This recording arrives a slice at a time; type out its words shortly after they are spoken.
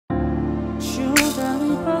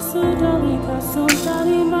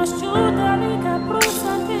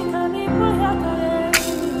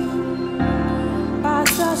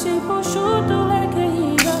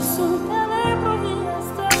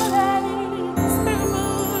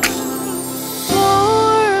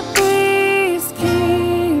please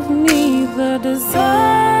give me the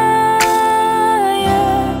desire.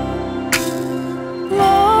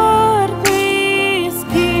 Lord, please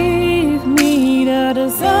give me the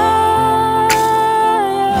desire.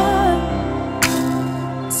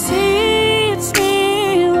 Teach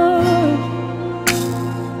me, Lord.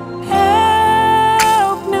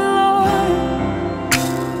 Help me, Lord.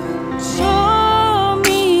 Show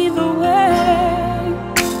me the way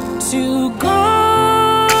to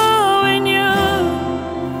grow in you.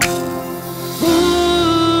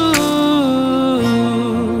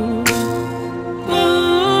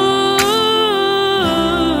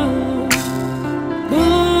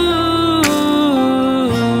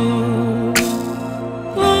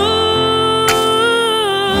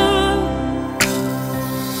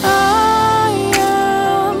 I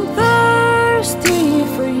am thirsty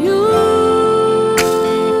for you.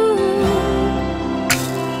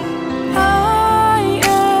 I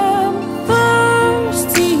am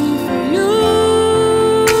thirsty for you.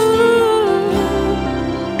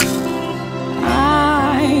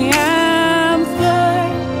 I am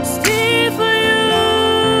thirsty for you.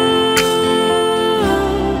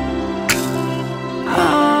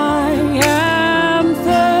 I am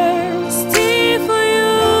thirsty for you.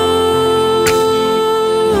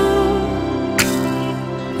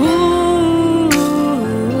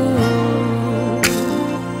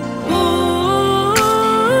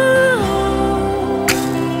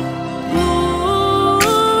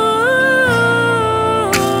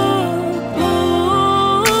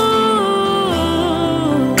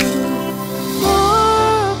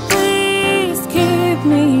 Lord, please give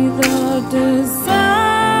me the desire.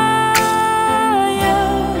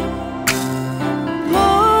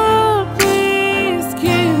 Lord, please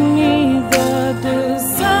give me the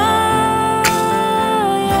desire.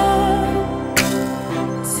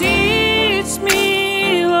 Teach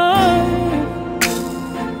me, Lord.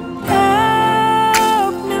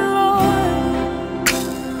 Help me, Lord.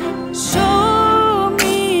 Show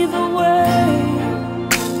me the way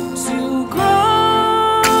to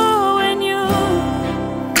grow in you.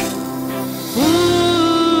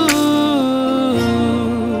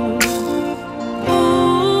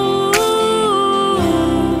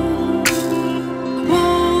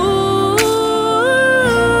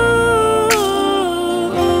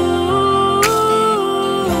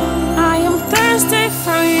 I am thirsty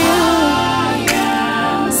for you.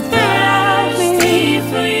 Spirit of me.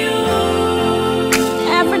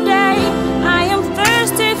 Every day I am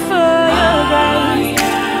thirsty for your grace.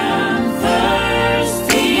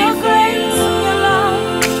 Your grace, your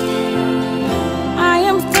love. I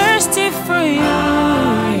am thirsty for you.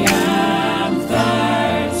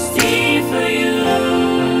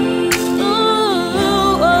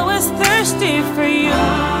 Ooh, always thirsty for you.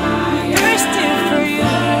 Thirsty for you.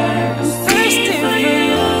 Thirsty for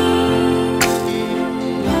you.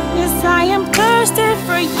 Yes, I am thirsty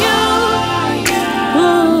for you.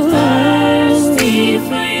 Ooh.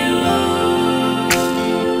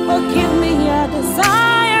 Oh, give me